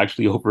number is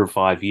actually over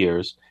 5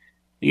 years.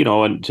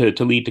 And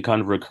to lead to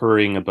kind of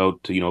recurring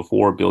about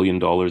 $4 billion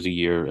a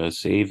year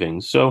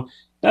savings. So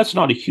that's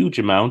not a huge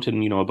amount,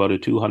 and about a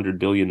 $200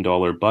 billion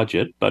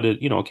budget, but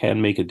it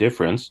can make a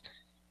difference.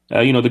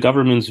 The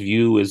government's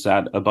view is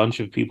that a bunch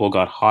of people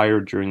got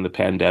hired during the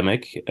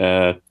pandemic,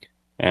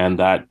 and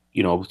that,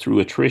 through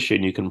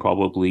attrition, you can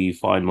probably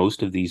find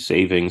most of these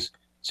savings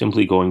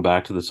simply going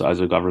back to the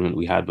size of government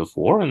we had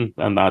before, and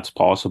that's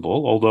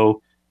possible.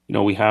 Although,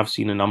 we have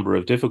seen a number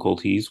of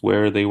difficulties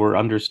where they were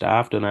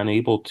understaffed and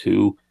unable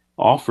to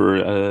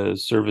offer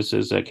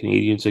services that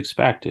Canadians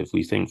expect. If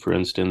we think, for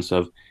instance,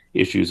 of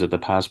issues at the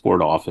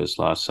passport office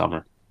last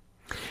summer.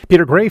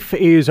 Peter Graefe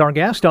is our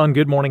guest on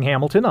Good Morning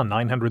Hamilton on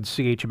 900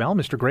 CHML.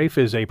 Mr. Graefe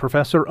is a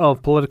professor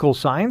of political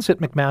science at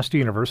McMaster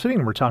University,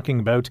 and we're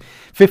talking about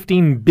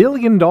 $15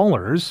 billion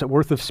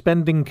worth of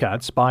spending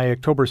cuts by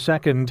October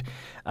 2nd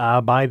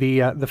by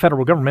the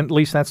federal government. At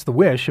least that's the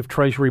wish of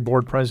Treasury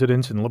Board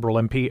President and Liberal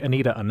MP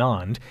Anita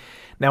Anand.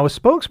 Now, a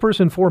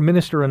spokesperson for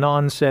Minister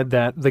Anand said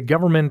that the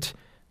government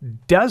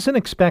doesn't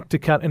expect to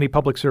cut any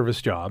public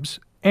service jobs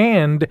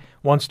and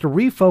wants to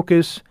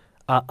refocus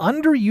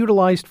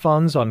underutilized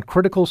funds on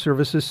critical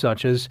services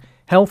such as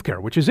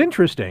healthcare, which is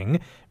interesting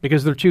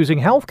because they're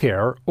choosing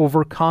healthcare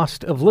over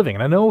cost of living.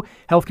 And I know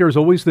healthcare is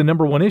always the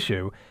number one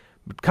issue,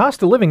 but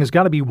cost of living has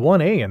got to be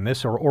 1A in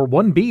this or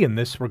 1B in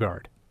this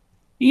regard.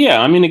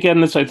 Yeah, I mean, again,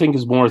 this I think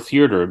is more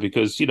theater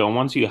because,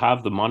 once you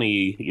have the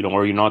money,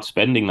 or you're not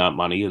spending that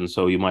money, and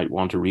so you might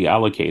want to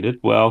reallocate it,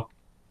 well,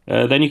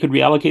 then you could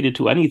reallocate it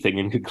to anything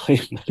and could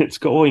claim that it's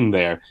going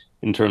there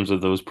in terms of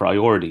those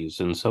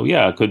priorities. And so,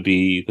 yeah, it could be,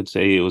 you could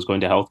say it was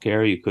going to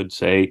healthcare. You could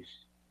say,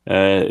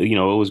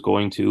 it was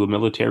going to a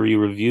military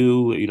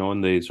review,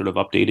 and the sort of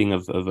updating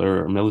of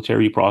our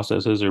military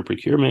processes or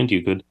procurement.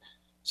 You could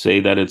say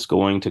that it's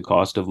going to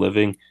cost of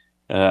living.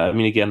 I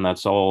mean, again,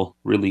 that's all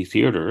really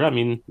theater. I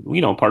mean,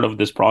 part of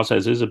this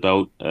process is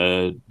about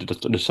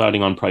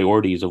deciding on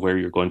priorities of where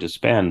you're going to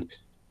spend.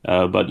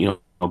 But,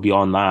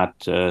 beyond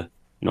that,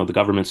 the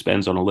government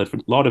spends on a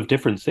lot of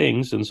different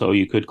things, and so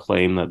you could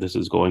claim that this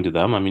is going to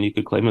them. I mean, you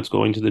could claim it's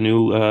going to the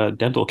new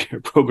dental care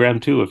program,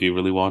 too, if you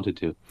really wanted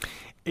to.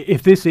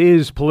 If this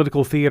is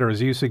political theater,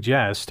 as you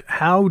suggest,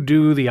 how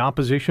do the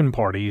opposition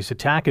parties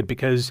attack it?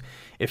 Because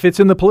if it's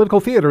in the political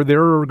theater,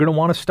 they're going to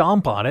want to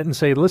stomp on it and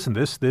say, listen,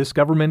 this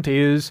government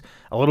is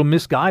a little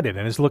misguided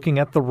and is looking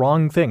at the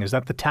wrong thing. Is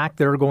that the tack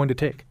they're going to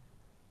take?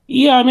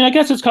 Yeah, I mean, I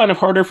guess it's kind of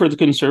harder for the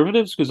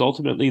Conservatives because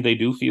ultimately they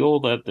do feel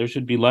that there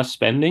should be less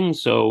spending.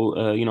 So,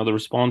 the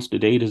response to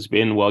date has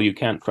been, well, you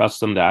can't trust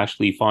them to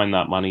actually find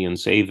that money and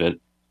save it.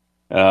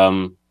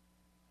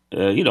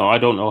 I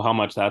don't know how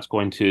much that's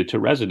going to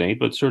resonate,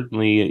 but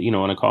certainly, in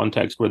a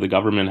context where the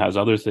government has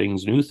other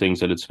things, new things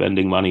that it's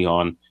spending money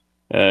on,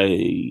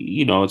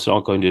 it's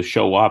not going to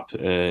show up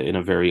in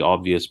a very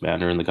obvious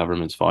manner in the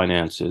government's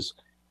finances.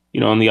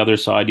 On the other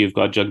side, you've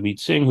got Jagmeet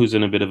Singh, who's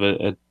in a bit of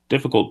a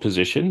difficult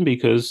position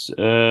because,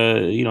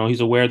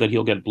 he's aware that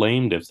he'll get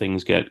blamed if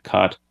things get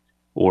cut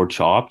or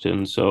chopped.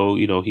 And so,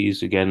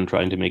 he's again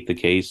trying to make the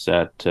case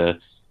that,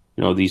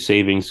 these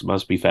savings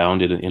must be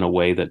found in a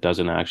way that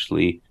doesn't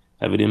actually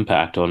have an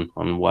impact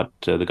on what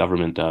the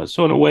government does.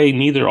 So in a way,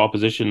 neither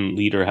opposition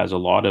leader has a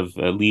lot of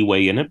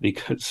leeway in it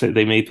because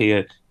they may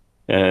pay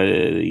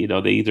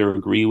they either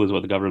agree with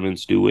what the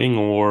government's doing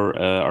or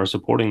are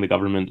supporting the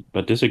government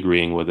but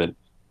disagreeing with it.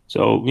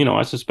 So,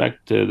 I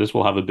suspect this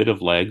will have a bit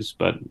of legs,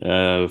 but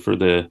for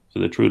the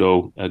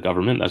Trudeau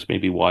government, that's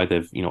maybe why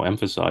they've,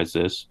 emphasized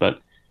this. But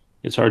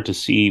it's hard to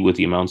see with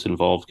the amounts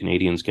involved,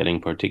 Canadians getting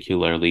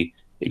particularly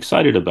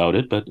excited about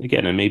it. But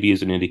again, it maybe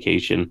is an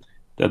indication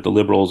that the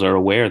Liberals are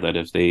aware that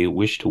if they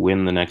wish to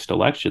win the next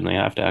election, they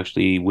have to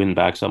actually win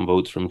back some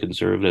votes from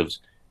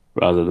Conservatives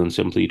rather than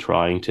simply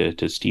trying to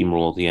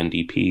steamroll the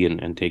NDP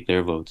and take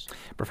their votes.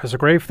 Professor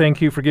Graefe,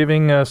 thank you for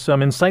giving some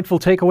insightful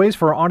takeaways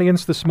for our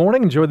audience this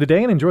morning. Enjoy the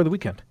day and enjoy the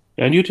weekend.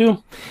 And you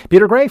too.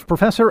 Peter Graefe,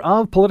 professor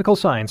of political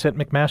science at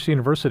McMaster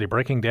University,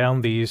 breaking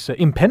down these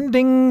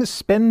impending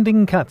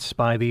spending cuts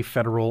by the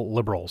federal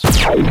Liberals.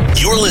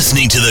 You're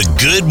listening to the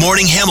Good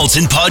Morning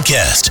Hamilton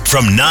podcast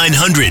from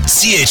 900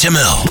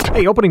 CHML.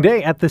 Hey, opening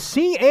day at the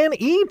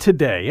CNE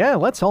today. Yeah,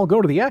 let's all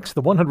go to the X.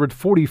 The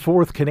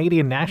 144th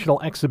Canadian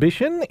National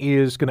Exhibition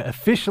is going to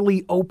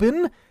officially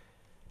open.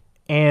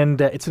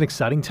 And it's an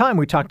exciting time.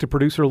 We talked to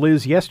producer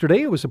Liz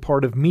yesterday, who was a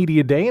part of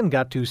Media Day and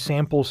got to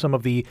sample some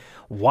of the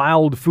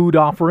wild food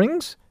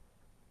offerings.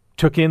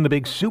 Took in the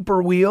big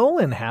super wheel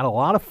and had a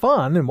lot of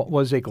fun in what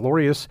was a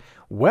glorious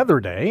weather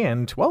day.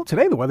 And, well,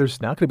 today the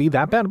weather's not going to be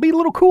that bad. It'll be a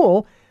little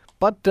cool,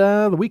 but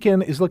the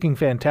weekend is looking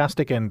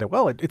fantastic. And,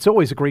 well, it's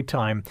always a great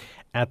time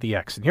at the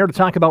X. And here to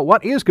talk about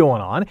what is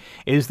going on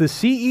is the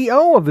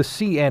CEO of the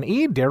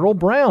CNE, Daryl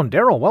Brown.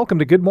 Daryl, welcome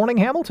to Good Morning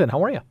Hamilton.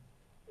 How are you?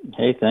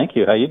 Hey, thank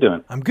you. How you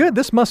doing? I'm good.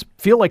 This must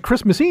feel like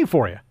Christmas Eve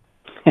for you.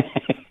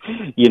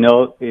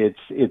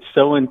 It's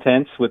so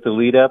intense with the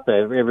lead up.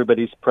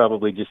 Everybody's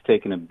probably just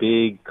taking a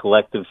big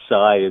collective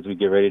sigh as we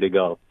get ready to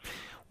go.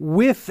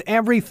 With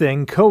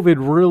everything, COVID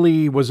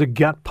really was a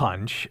gut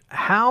punch.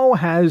 How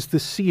has the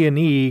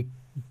CNE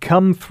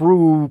come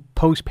through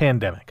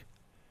post-pandemic?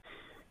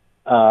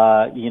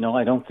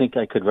 I don't think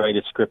I could write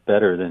a script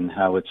better than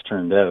how it's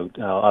turned out.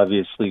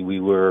 Obviously, we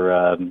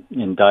were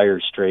in dire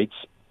straits,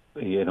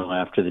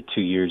 after the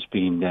 2 years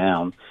being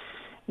down,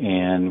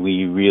 and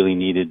we really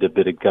needed a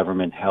bit of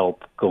government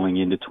help going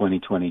into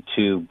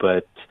 2022.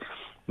 But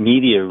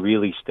media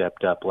really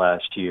stepped up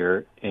last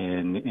year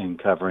in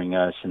covering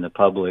us, and the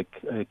public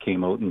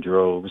came out in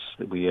droves.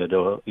 We had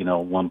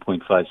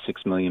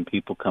 1.56 million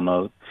people come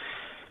out.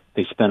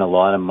 They spent a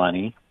lot of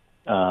money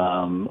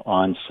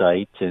on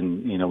site,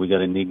 and we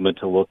got Enigma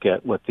to look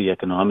at what the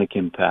economic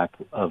impact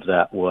of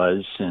that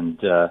was, and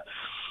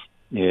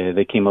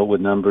they came out with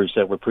numbers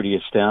that were pretty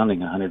astounding.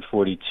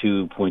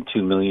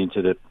 142.2 million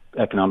to the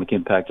economic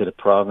impact of the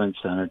province,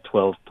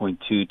 112.2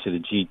 to the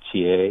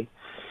GTA.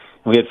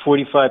 We had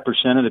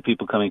 45% of the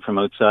people coming from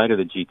outside of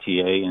the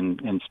GTA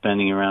and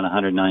spending around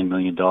 $109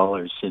 million.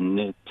 And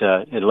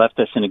it left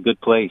us in a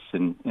good place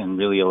and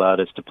really allowed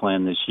us to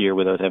plan this year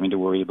without having to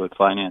worry about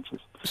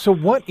finances. So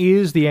what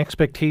is the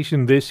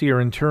expectation this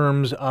year in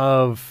terms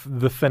of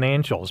the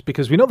financials?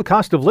 Because we know the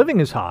cost of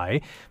living is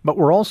high, but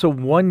we're also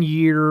 1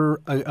 year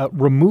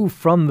removed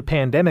from the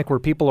pandemic where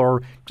people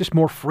are just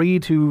more free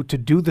to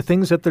do the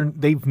things that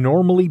they've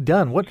normally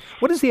done. What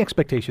is the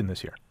expectation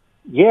this year?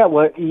 Yeah,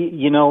 well,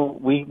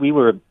 we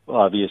were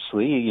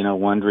obviously,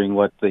 wondering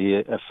what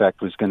the effect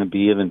was going to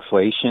be of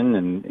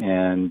inflation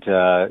and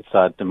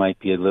thought there might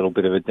be a little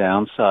bit of a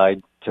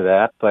downside to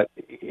that. But,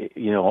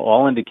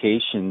 all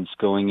indications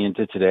going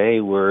into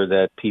today were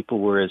that people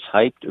were as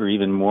hyped or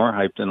even more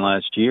hyped than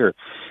last year.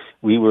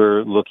 We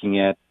were looking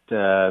at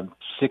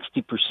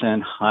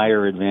 60%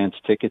 higher advance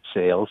ticket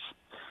sales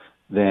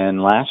than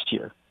last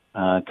year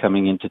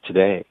coming into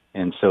today.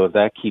 And so if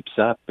that keeps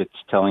up, it's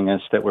telling us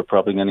that we're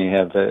probably going to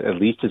have at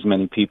least as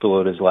many people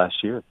out as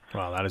last year.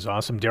 Wow, that is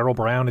awesome. Darryl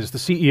Brown is the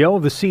CEO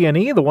of the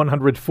CNE. The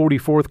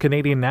 144th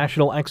Canadian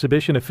National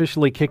Exhibition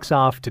officially kicks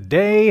off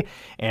today,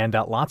 and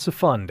lots of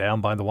fun down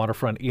by the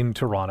waterfront in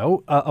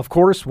Toronto. Of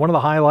course, one of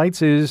the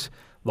highlights is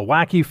the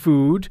wacky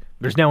food.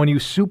 There's now a new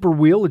super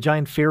wheel, a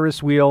giant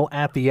Ferris wheel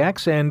at the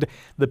X, and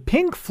the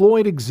Pink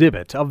Floyd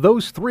exhibit. Of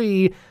those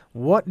three,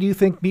 what do you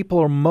think people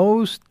are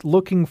most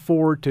looking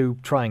forward to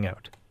trying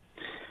out?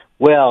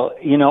 Well,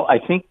 I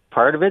think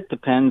part of it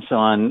depends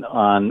on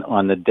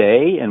the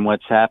day and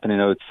what's happening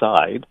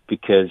outside.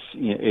 Because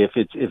if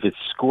it's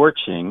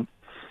scorching,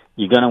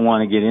 you're going to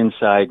want to get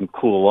inside and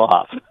cool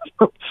off,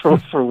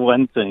 for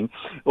one thing.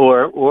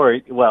 Or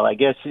well, I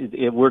guess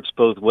it works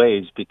both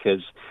ways,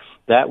 because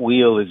that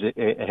wheel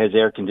has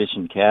air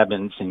conditioned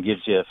cabins and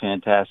gives you a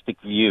fantastic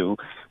view,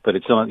 but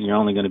you're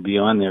only going to be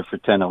on there for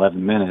 10,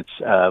 11 minutes.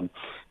 The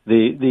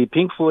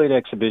Pink Floyd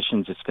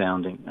exhibition's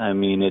astounding. I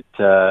mean, it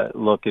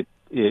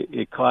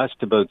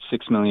cost about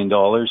 $6 million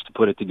to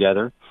put it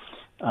together.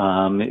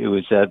 It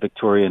was at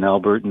Victoria and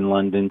Albert in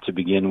London to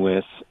begin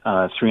with.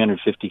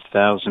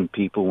 350,000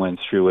 people went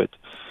through it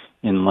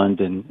in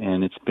London,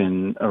 and it's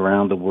been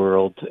around the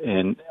world.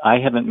 And I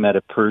haven't met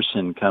a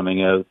person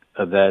coming out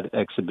of that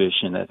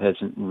exhibition that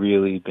hasn't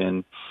really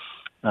been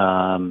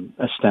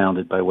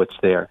astounded by what's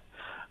there.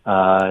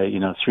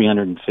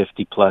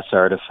 350 plus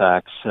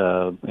artifacts,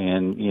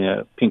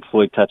 and Pink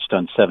Floyd touched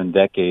on 7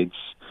 decades,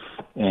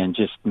 and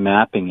just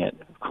mapping it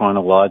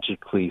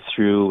chronologically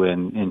through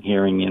and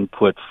hearing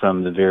input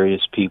from the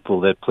various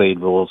people that played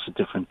roles at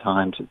different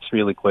times. It's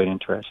really quite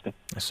interesting.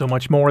 So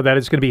much more that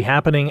is going to be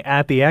happening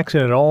at the X,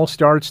 and it all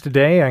starts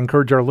today. I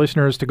encourage our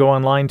listeners to go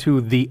online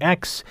to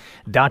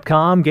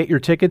thex.com, get your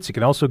tickets. You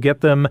can also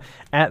get them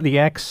at the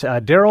X.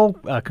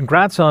 Darryl,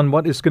 congrats on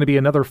what is going to be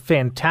another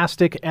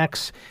fantastic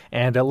X,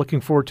 and looking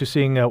forward to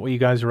seeing what you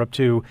guys are up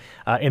to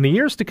in the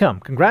years to come.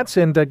 Congrats,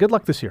 and good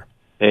luck this year.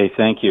 Hey,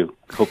 thank you.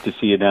 Hope to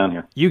see you down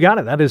here. You got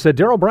it. That is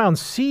Darryl Brown,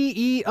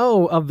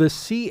 CEO of the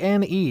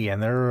CNE,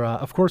 and they're,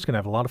 of course, going to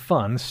have a lot of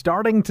fun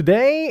starting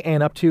today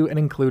and up to and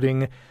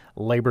including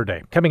Labor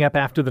Day. Coming up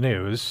after the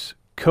news,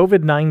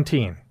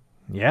 COVID-19.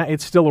 Yeah,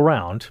 it's still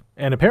around,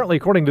 and apparently,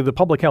 according to the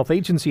Public Health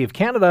Agency of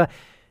Canada,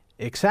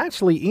 it's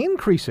actually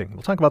increasing.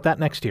 We'll talk about that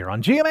next year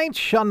on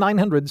GMH on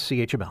 900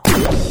 CHML.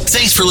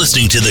 Thanks for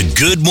listening to the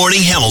Good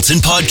Morning Hamilton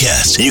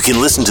podcast. You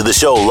can listen to the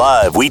show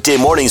live weekday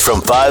mornings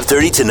from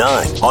 5:30 to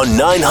 9 on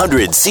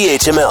 900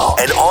 CHML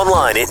and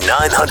online at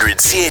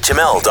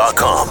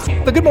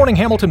 900CHML.com. The Good Morning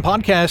Hamilton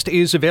podcast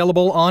is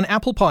available on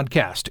Apple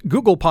Podcast,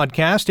 Google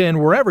Podcast, and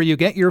wherever you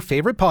get your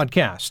favorite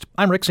podcast.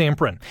 I'm Rick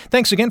Samprin.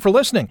 Thanks again for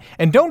listening.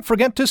 And don't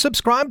forget to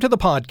subscribe to the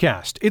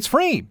podcast. It's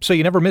free, so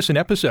you never miss an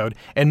episode.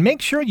 And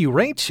make sure you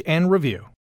rate and review.